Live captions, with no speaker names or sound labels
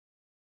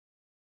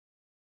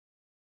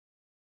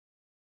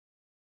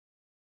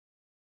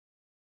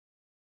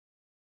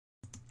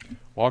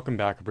Welcome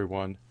back,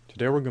 everyone.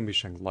 Today we're going to be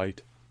shedding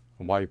light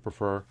on why you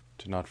prefer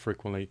to not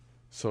frequently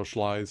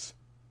socialize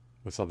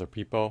with other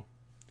people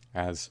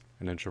as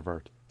an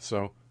introvert.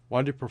 So,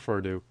 why do you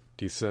prefer to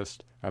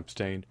desist,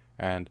 abstain,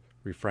 and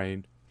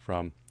refrain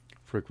from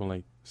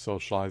frequently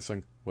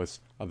socializing with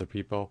other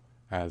people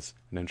as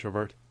an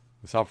introvert?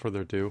 Without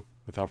further ado,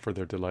 without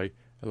further delay,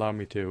 allow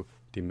me to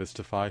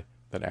demystify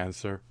that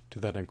answer to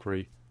that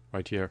inquiry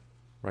right here,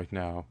 right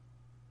now.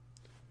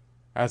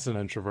 As an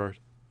introvert,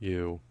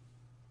 you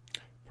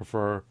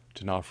prefer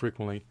to not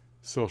frequently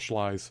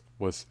socialize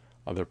with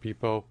other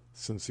people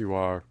since you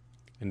are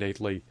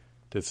innately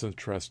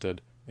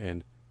disinterested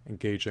in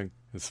engaging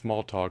in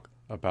small talk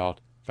about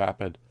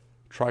vapid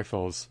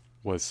trifles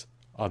with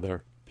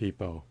other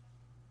people.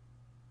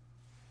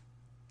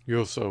 You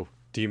also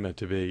deem it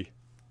to be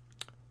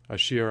a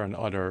sheer and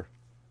utter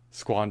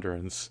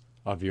squanderance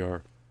of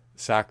your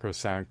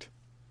sacrosanct,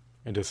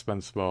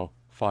 indispensable,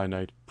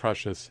 finite,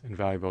 precious,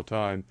 invaluable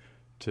time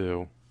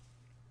to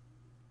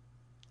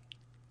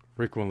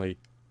frequently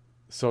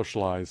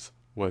socialize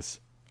with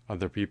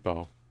other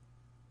people.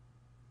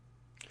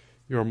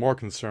 You are more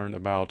concerned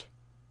about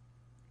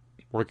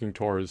working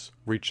towards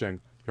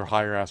reaching your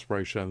higher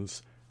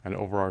aspirations and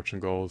overarching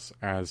goals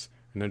as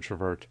an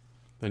introvert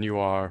than you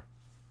are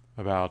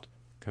about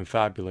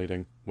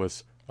confabulating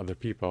with other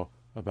people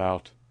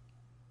about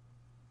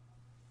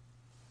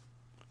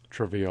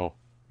trivial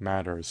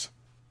matters.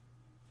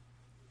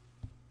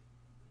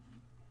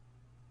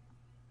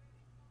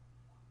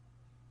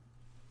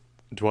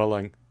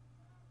 Dwelling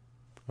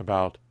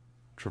about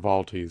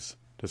trivialities,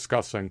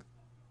 discussing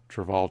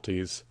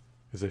trivialities,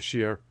 is a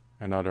sheer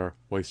and utter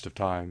waste of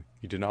time.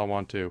 You do not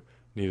want to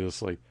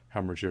needlessly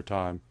hemorrhage your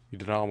time. You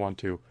do not want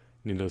to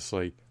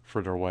needlessly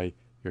fritter away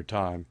your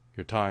time.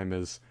 Your time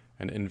is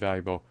an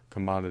invaluable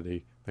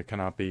commodity that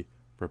cannot be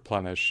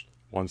replenished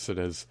once it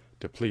is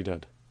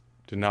depleted.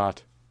 Do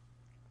not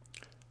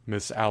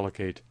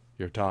misallocate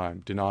your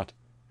time. Do not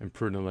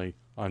imprudently,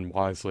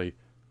 unwisely,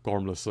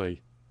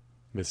 gormlessly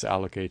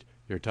misallocate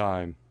your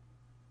time.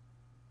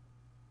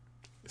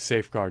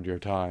 Safeguard your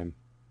time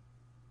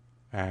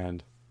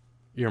and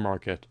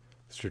earmark it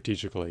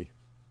strategically.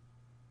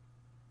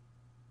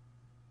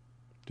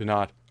 Do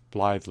not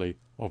blithely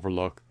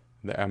overlook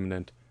the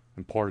eminent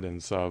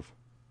importance of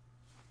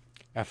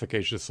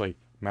efficaciously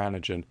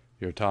managing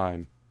your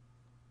time.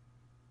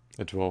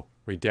 It will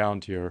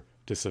redound to your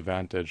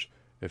disadvantage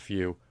if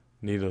you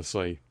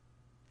needlessly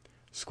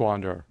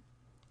squander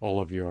all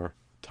of your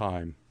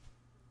time.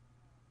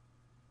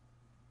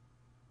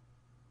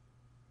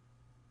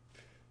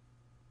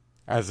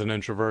 As an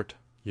introvert,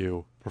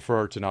 you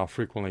prefer to not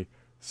frequently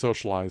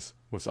socialize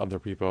with other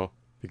people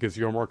because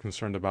you're more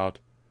concerned about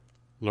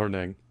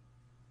learning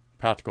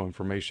practical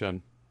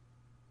information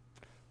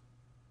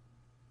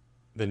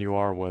than you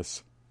are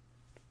with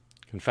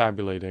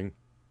confabulating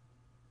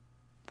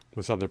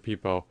with other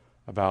people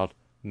about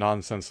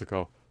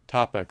nonsensical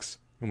topics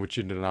in which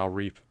you do not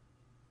reap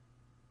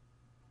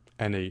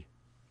any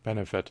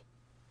benefit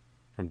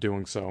from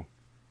doing so.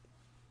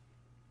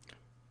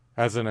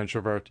 As an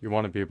introvert, you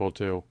want to be able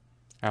to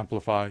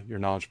amplify your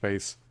knowledge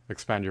base,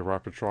 expand your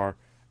repertoire,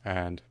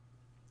 and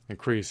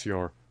increase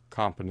your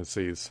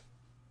competencies.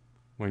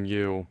 When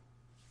you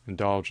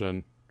indulge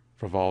in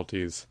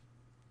frivolities,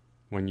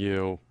 when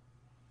you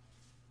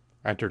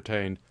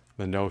entertain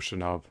the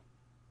notion of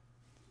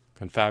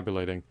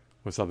confabulating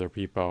with other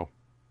people,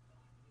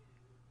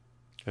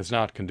 it's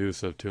not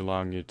conducive to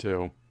allowing you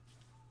to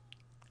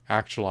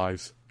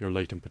actualize your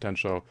latent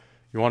potential.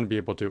 You want to be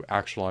able to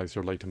actualize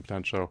your latent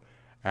potential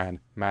and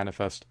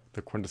manifest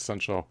the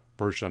quintessential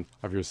version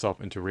of yourself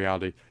into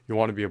reality. You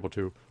want to be able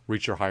to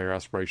reach your higher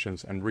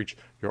aspirations and reach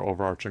your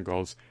overarching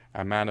goals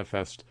and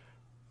manifest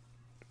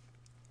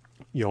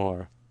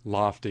your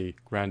lofty,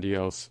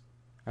 grandiose,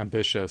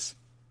 ambitious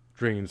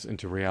dreams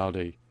into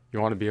reality.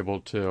 You want to be able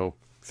to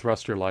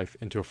thrust your life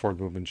into a forward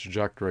movement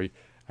trajectory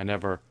and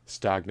never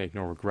stagnate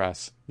nor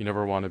regress. You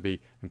never want to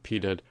be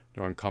impeded,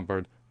 nor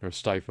encumbered, nor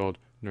stifled,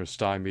 nor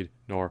stymied,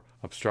 nor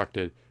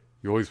obstructed.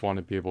 You always want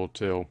to be able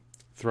to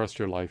thrust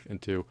your life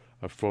into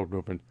a forward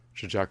movement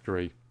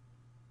trajectory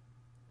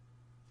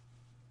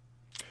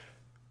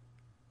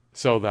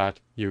so that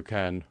you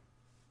can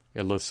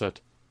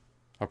elicit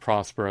a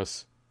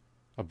prosperous,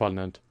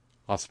 abundant,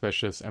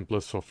 auspicious, and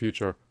blissful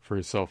future for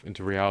yourself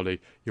into reality.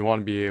 You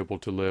want to be able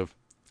to live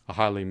a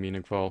highly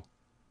meaningful,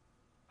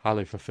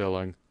 highly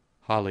fulfilling,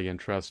 highly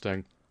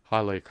interesting,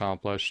 highly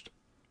accomplished,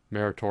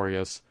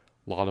 meritorious,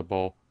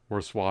 laudable,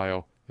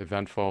 worthwhile,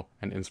 eventful,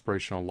 and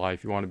inspirational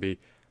life. You want to be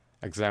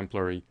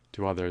exemplary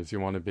to others. You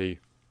want to be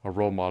a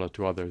role model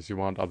to others. You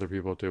want other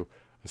people to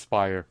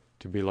aspire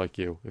to be like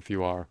you if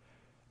you are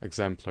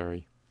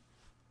exemplary.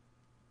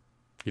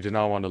 You do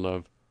not want to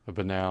live a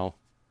banal,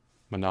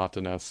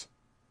 monotonous,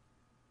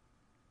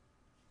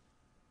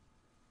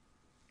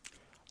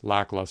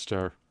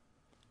 lackluster,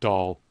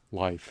 dull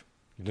life.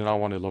 You do not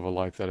want to live a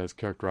life that is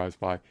characterized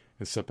by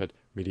insipid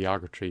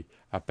mediocrity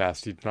at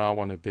best. You do not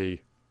want to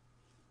be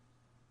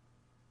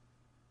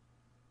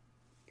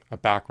a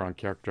background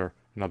character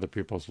in other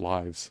people's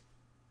lives.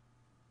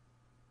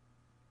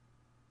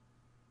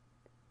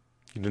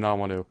 You do not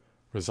want to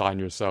resign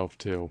yourself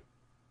to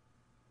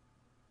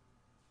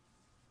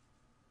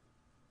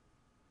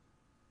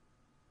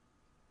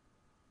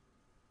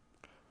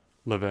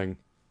living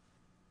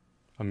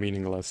a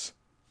meaningless,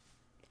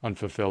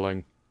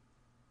 unfulfilling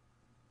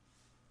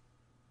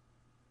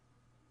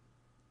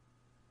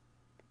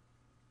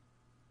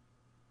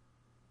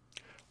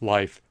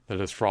life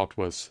that is fraught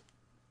with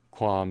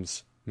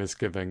qualms,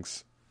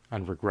 misgivings,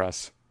 and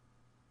regrets.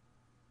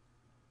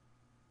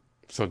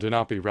 So do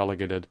not be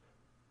relegated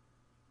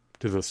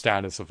to the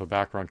status of a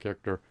background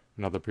character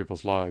in other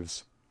people's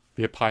lives.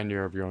 Be a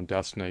pioneer of your own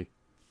destiny.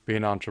 Be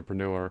an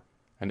entrepreneur,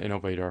 an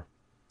innovator,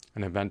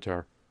 an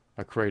inventor,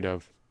 a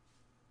creative,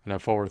 and a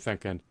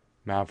forward-thinking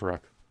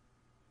maverick.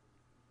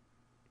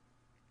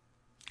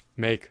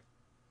 Make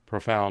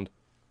profound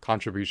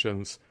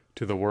contributions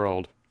to the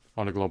world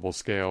on a global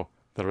scale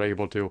that are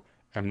able to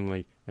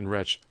eminently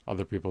enrich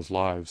other people's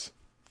lives.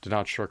 Do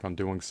not shirk on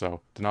doing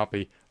so. Do not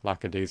be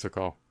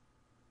lackadaisical.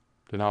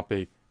 Do not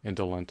be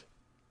indolent.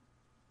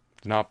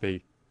 Do not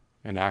be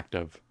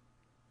inactive.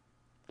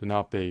 Do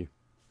not be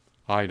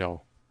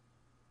idle.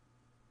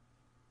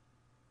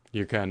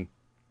 You can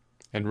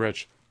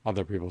enrich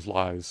other people's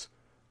lives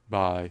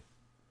by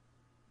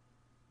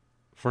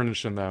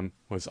furnishing them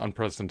with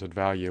unprecedented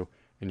value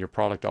in your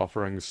product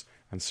offerings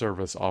and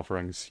service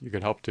offerings. You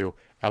can help to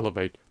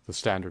elevate the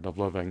standard of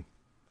living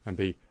and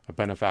be a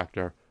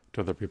benefactor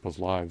to other people's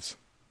lives.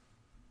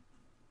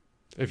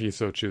 If you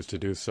so choose to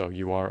do so,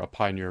 you are a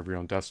pioneer of your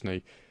own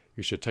destiny.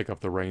 You should take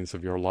up the reins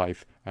of your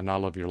life and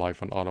not live your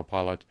life on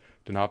autopilot.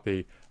 Do not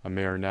be a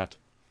marionette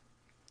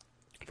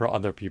for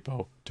other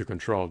people to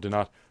control. Do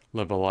not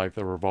live a life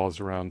that revolves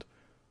around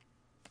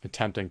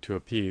attempting to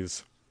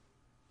appease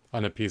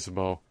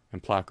unappeasable,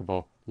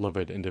 implacable,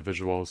 livid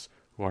individuals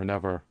who are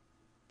never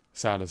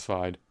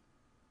satisfied,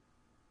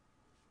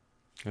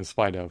 in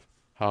spite of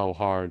how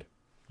hard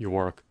you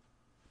work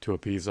to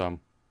appease them.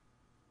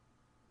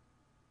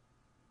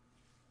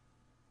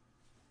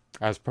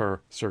 As per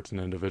certain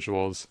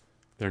individuals,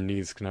 their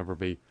needs can never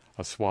be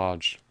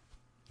assuaged.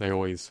 They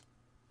always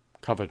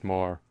covet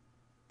more,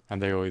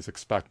 and they always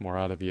expect more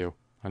out of you.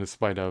 And in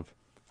spite of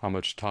how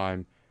much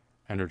time,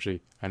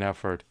 energy, and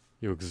effort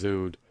you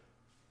exude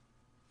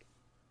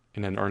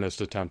in an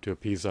earnest attempt to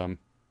appease them,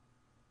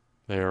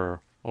 they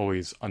are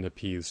always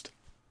unappeased.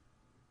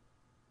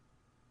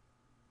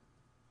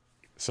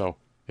 So,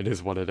 it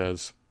is what it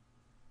is.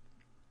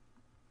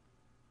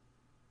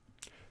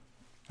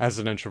 As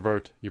an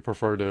introvert, you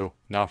prefer to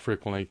not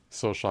frequently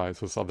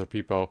socialize with other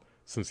people,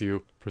 since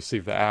you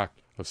perceive the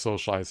act of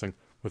socializing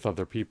with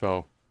other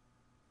people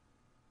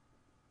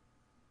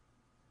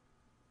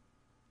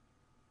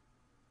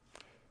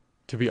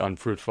to be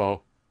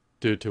unfruitful,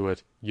 due to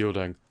it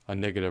yielding a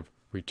negative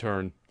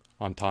return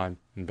on time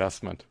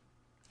investment.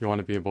 You want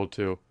to be able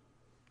to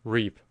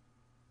reap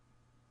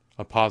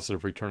a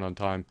positive return on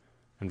time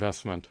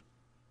investment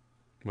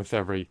with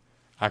every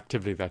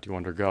activity that you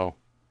undergo.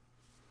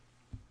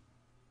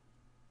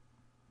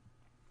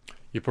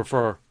 You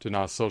prefer to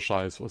not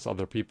socialize with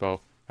other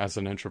people as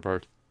an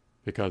introvert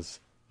because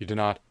you do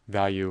not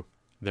value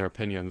their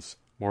opinions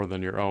more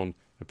than your own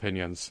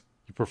opinions.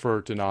 You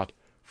prefer to not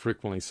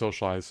frequently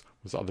socialize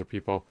with other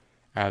people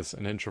as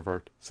an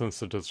introvert,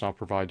 since it does not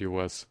provide you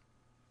with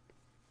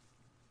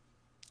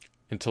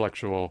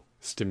intellectual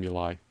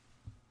stimuli.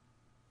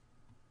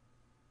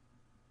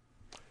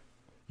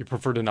 You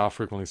prefer to not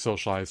frequently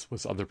socialize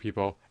with other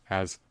people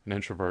as an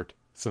introvert,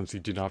 since you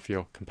do not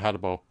feel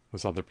compatible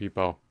with other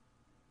people.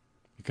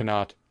 You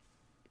cannot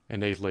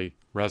innately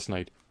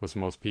resonate with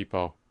most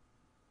people,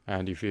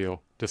 and you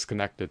feel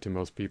disconnected to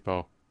most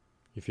people.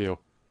 You feel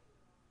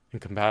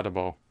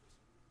incompatible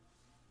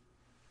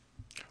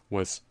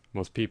with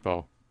most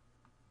people.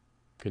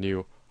 Can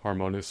you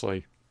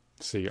harmoniously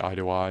see eye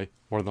to eye?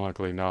 More than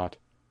likely not.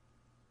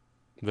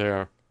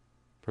 Their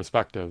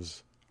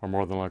perspectives are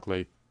more than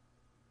likely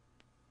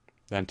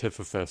the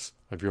antithesis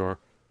of your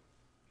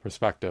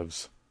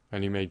perspectives,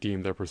 and you may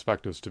deem their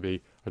perspectives to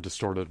be a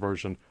distorted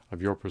version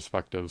of your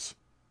perspectives.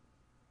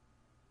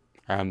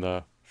 And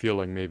the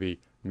feeling may be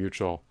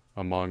mutual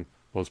among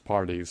both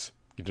parties.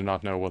 You do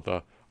not know what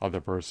the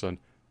other person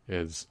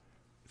is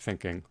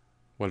thinking.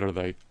 What are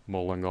they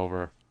mulling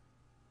over?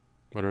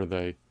 What are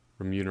they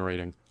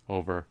remunerating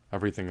over?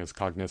 Everything is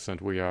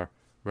cognizant. We are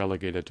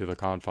relegated to the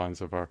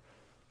confines of our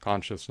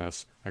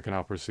consciousness. I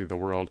cannot perceive the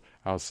world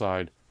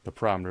outside the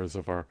parameters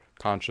of our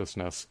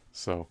consciousness,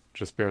 so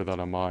just bear that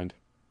in mind.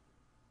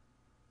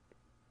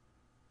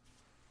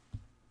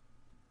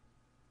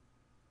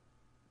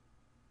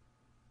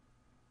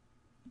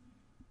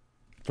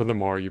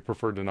 Furthermore, you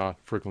prefer to not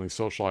frequently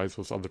socialize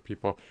with other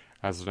people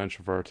as an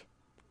introvert,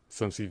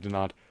 since you do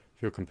not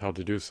feel compelled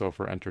to do so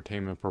for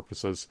entertainment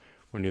purposes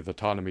when you have the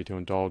autonomy to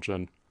indulge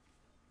in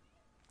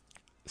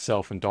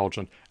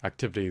self-indulgent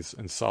activities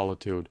in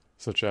solitude,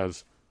 such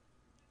as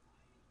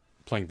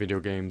playing video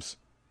games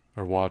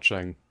or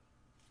watching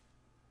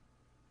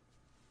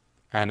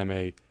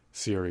anime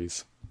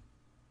series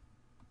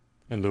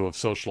in lieu of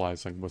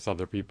socializing with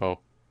other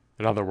people.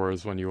 In other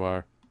words, when you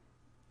are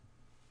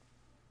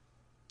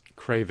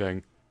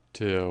craving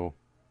to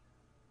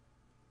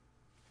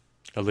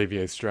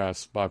alleviate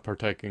stress by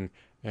partaking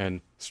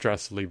in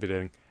stress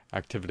alleviating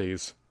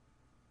activities.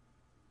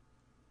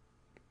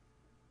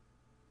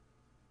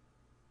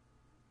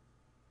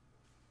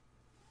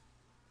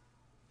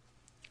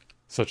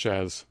 Such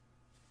as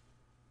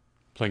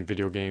playing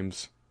video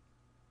games,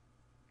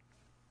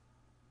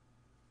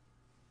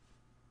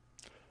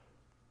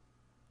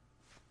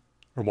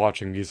 or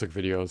watching music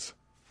videos.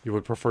 You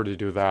would prefer to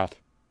do that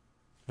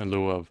in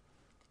lieu of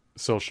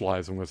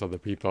socializing with other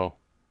people.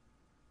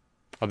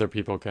 Other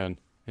people can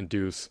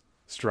induce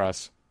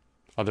stress.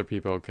 Other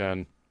people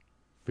can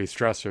be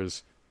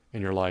stressors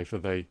in your life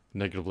if they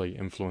negatively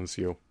influence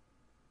you.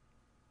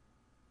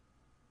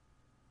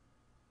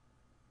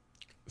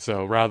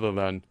 So rather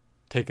than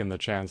taking the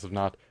chance of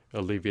not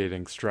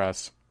alleviating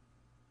stress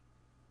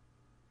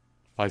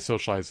by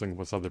socializing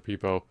with other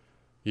people,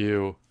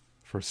 you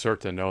for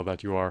certain know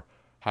that you are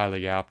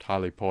highly apt,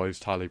 highly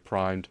poised, highly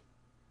primed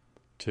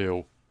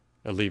to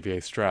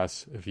alleviate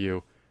stress if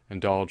you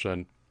indulge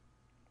in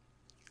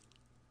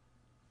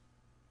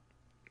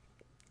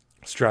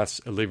stress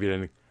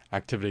alleviating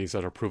activities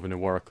that are proven to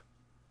work.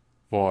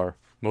 For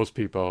most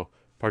people,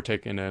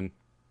 partaking in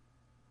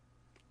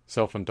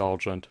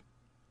self-indulgent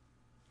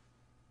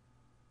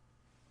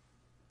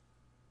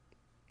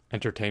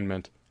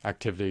entertainment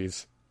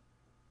activities,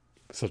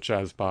 such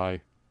as by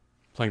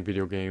playing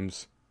video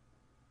games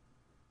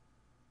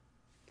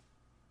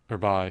or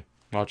by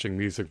watching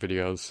music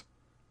videos,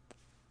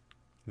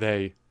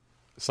 they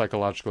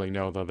psychologically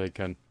know that they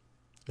can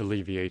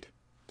alleviate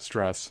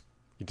stress.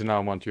 You do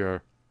not want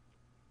your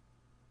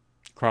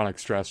chronic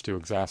stress to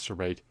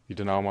exacerbate. You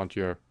do not want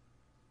your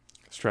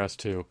stress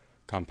to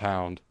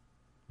compound.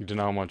 You do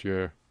not want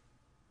your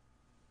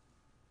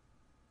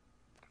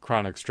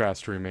chronic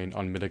stress to remain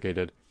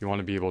unmitigated. You want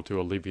to be able to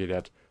alleviate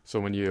it.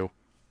 So when you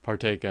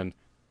partake in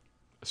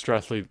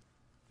stress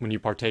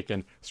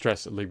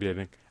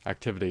alleviating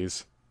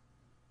activities,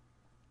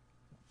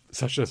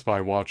 such as by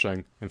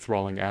watching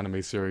enthralling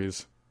anime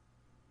series,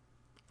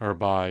 or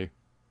by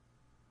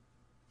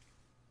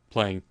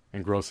playing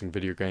engrossing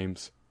video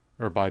games,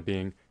 or by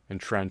being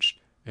entrenched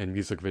in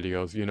music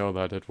videos, you know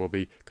that it will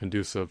be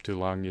conducive to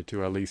allowing you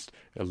to at least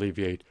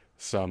alleviate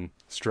some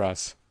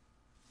stress.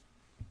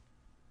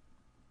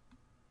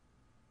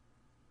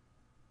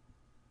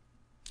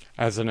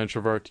 As an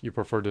introvert, you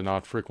prefer to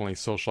not frequently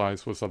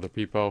socialize with other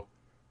people,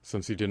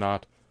 since you do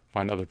not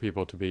find other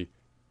people to be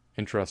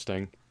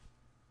interesting,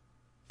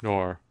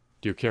 nor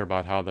do you care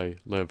about how they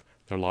live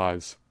their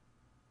lives.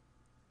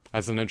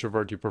 As an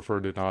introvert, you prefer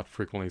to not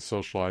frequently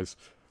socialize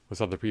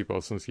with other people,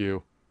 since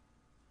you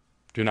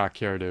do not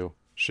care to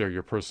share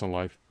your personal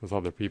life with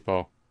other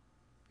people.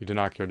 You do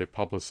not care to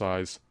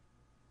publicize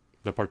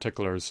the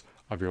particulars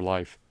of your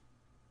life.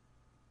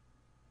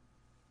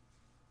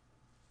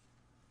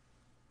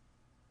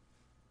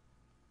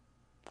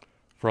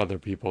 For other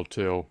people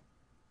too.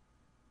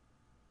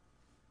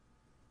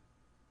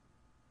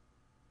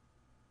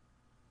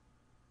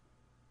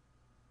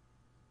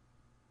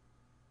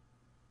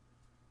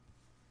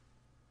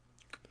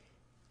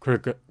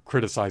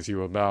 Criticize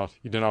you about.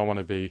 You do not want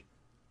to be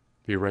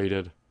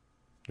berated,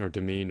 nor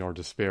demeaned, nor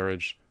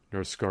disparaged,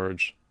 nor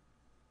scourged,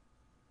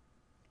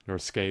 nor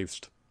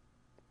scathed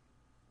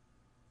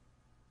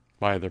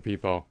by other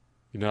people.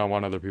 You do not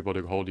want other people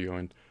to hold you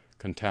in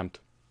contempt.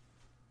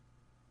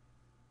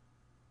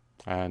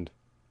 And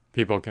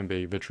people can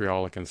be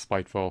vitriolic and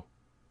spiteful,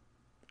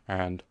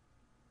 and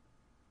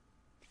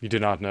you do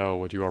not know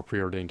what you are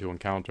preordained to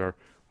encounter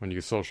when you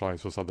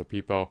socialize with other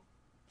people,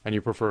 and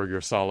you prefer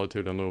your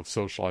solitude in lieu of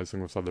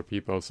socializing with other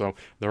people. So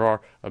there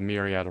are a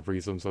myriad of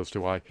reasons as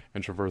to why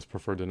introverts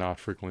prefer to not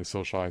frequently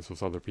socialize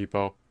with other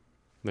people.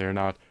 They are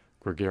not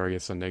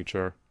gregarious in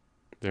nature.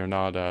 They are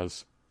not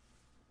as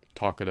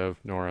talkative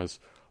nor as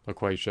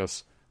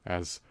loquacious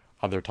as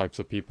other types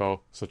of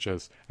people, such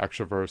as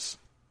extroverts.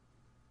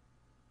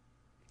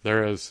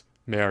 There is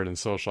merit in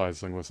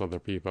socializing with other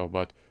people,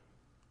 but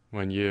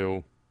when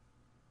you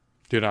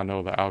do not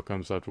know the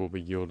outcomes that will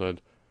be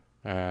yielded,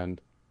 and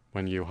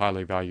when you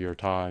highly value your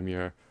time,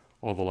 you're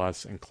all the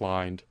less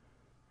inclined,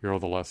 you're all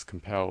the less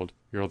compelled,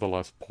 you're all the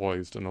less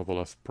poised, and all the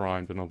less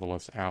primed, and all the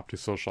less apt to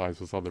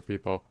socialize with other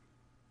people,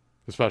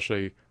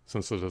 especially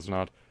since it is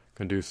not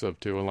conducive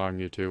to allowing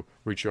you to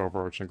reach your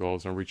overarching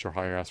goals and reach your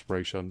higher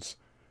aspirations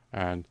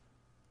and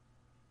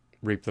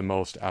reap the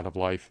most out of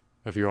life.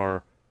 If you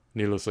are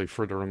needlessly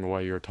frittering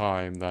away your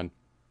time, then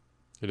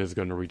it is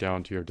going to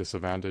redound to your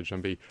disadvantage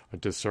and be a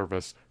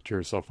disservice to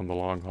yourself in the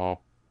long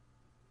haul.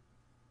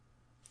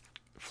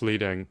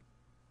 Fleeting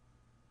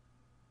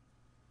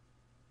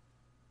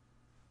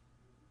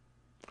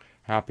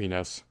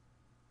happiness,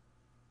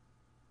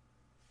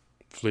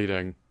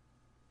 fleeting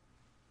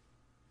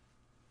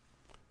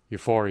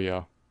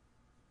euphoria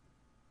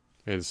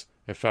is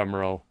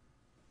ephemeral,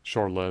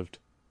 short-lived,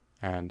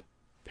 and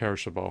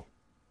perishable.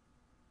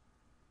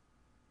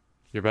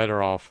 You're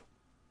better off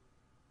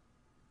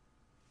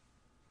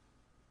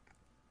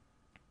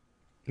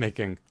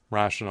making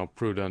rational,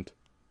 prudent,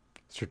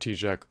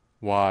 strategic,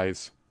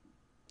 wise,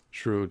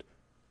 shrewd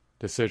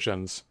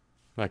decisions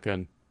that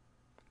can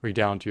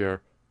redound to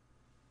your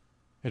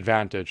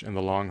advantage in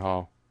the long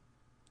haul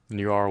than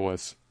you are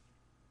with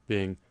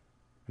being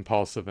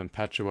impulsive,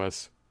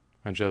 impetuous,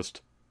 and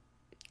just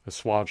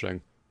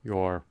assuaging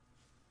your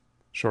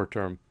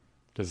short-term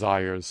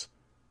desires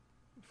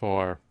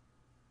for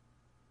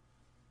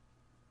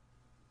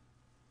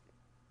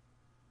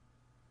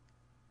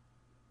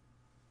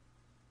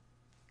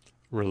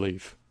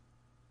relief.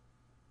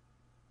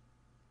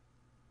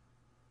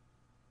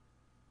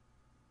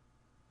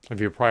 If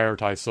you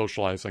prioritize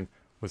socializing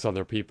with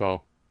other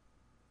people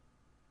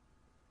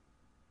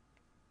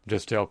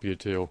just to help you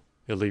to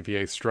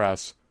alleviate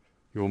stress,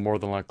 you will more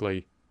than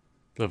likely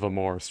live a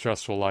more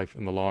stressful life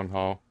in the long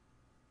haul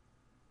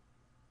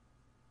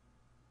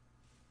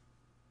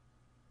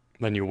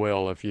than you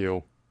will if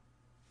you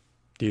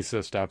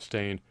desist,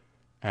 abstain,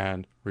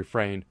 and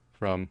refrain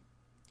from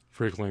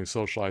frequently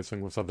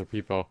socializing with other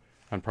people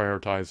and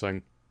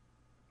prioritizing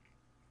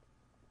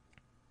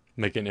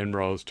making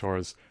inroads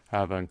towards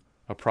having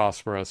a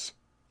prosperous,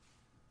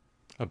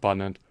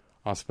 abundant,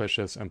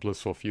 auspicious, and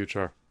blissful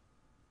future.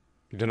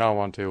 You do not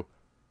want to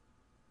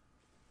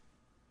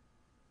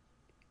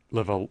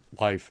live a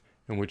life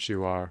in which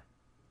you are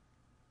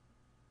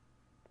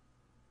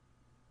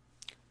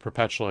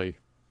perpetually,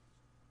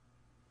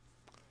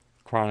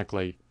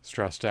 chronically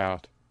stressed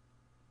out.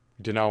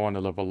 You do not want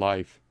to live a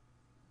life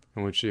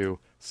in which you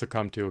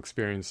succumb to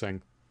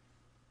experiencing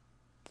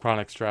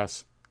chronic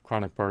stress,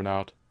 chronic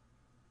burnout,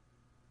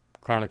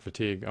 chronic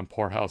fatigue, and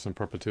poor health in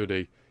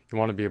perpetuity. You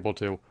want to be able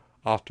to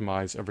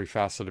optimize every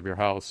facet of your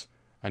house,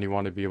 and you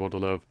want to be able to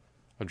live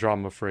a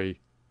drama-free,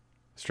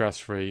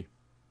 stress-free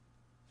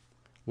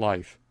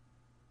life.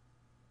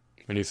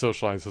 When you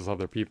socialize with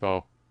other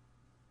people,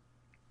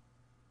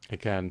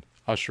 it can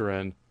usher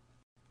in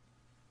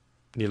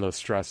needless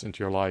stress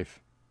into your life,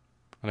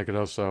 and it could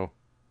also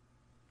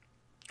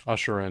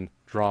usher in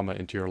drama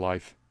into your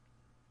life.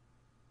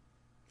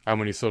 And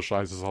when you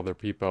socialize with other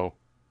people,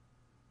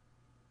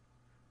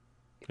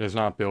 it is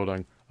not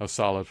building a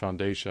solid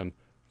foundation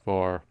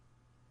for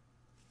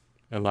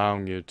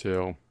allowing you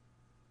to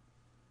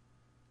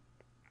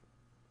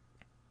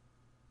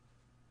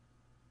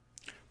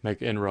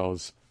make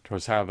inroads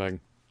towards having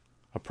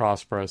a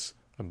prosperous,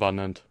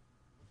 abundant,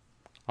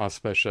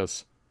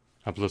 auspicious,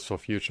 and blissful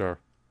future,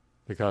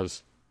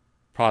 because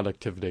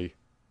productivity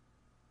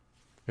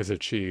is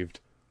achieved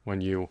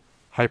when you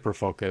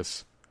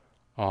hyper-focus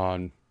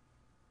on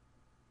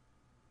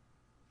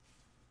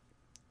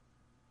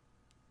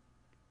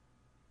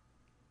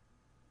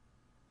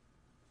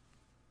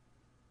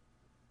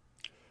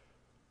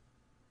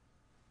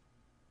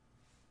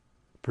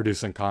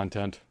producing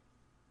content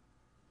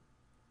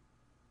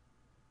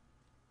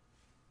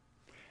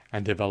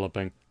and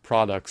developing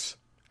products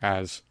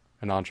as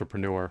an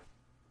entrepreneur.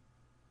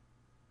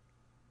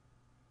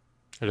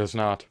 It is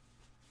not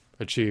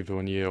achieved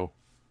when you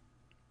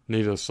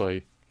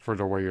needlessly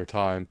fritter away your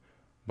time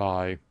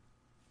by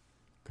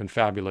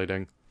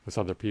confabulating with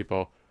other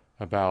people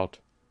about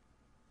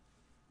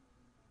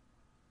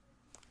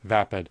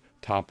vapid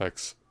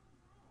topics.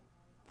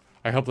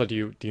 I hope that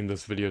you deem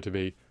this video to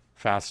be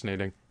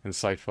fascinating,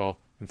 insightful,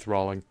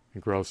 enthralling,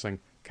 engrossing,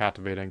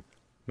 captivating,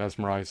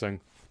 mesmerizing,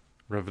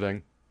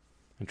 riveting,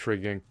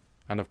 intriguing,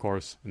 and of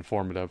course,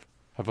 informative.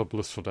 Have a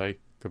blissful day.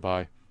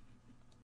 Goodbye.